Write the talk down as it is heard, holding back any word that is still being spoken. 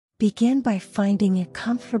Begin by finding a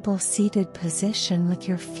comfortable seated position with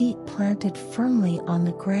your feet planted firmly on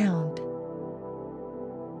the ground.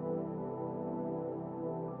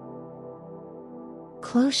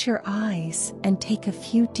 Close your eyes and take a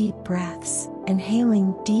few deep breaths,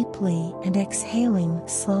 inhaling deeply and exhaling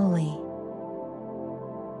slowly.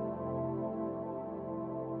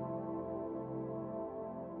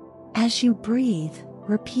 As you breathe,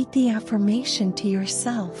 repeat the affirmation to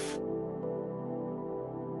yourself.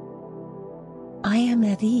 I am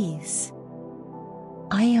at ease.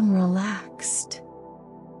 I am relaxed.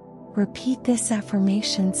 Repeat this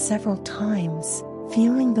affirmation several times,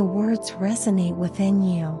 feeling the words resonate within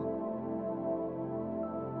you.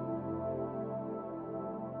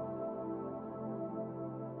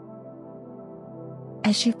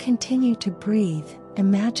 As you continue to breathe,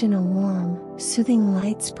 imagine a warm, soothing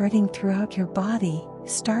light spreading throughout your body,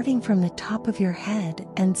 starting from the top of your head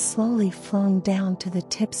and slowly flowing down to the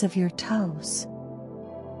tips of your toes.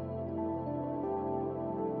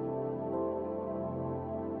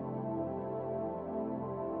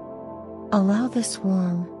 Allow this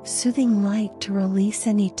warm, soothing light to release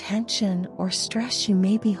any tension or stress you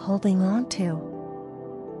may be holding on to.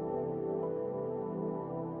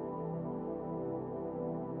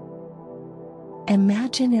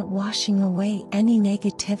 Imagine it washing away any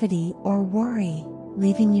negativity or worry,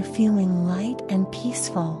 leaving you feeling light and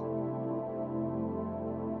peaceful.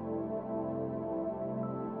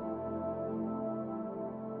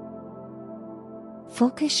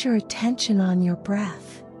 Focus your attention on your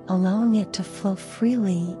breath, allowing it to flow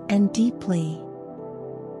freely and deeply.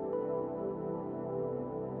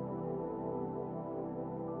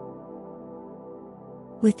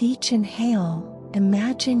 With each inhale,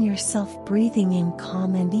 imagine yourself breathing in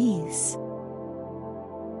calm and ease.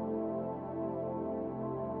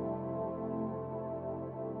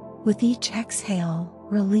 With each exhale,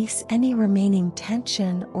 release any remaining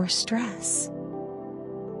tension or stress.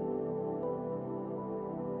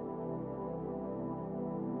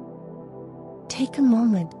 Take a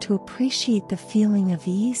moment to appreciate the feeling of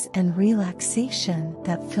ease and relaxation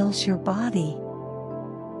that fills your body.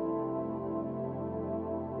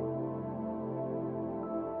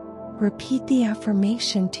 Repeat the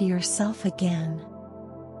affirmation to yourself again.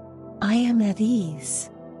 I am at ease.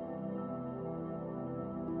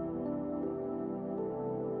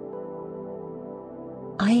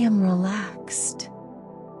 I am relaxed.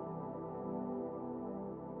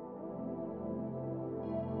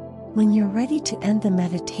 When you're ready to end the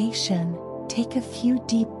meditation, take a few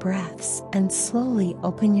deep breaths and slowly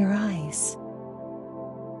open your eyes.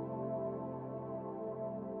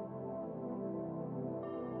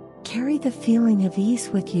 Carry the feeling of ease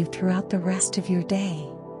with you throughout the rest of your day,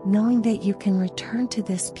 knowing that you can return to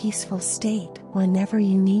this peaceful state whenever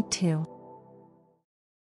you need to.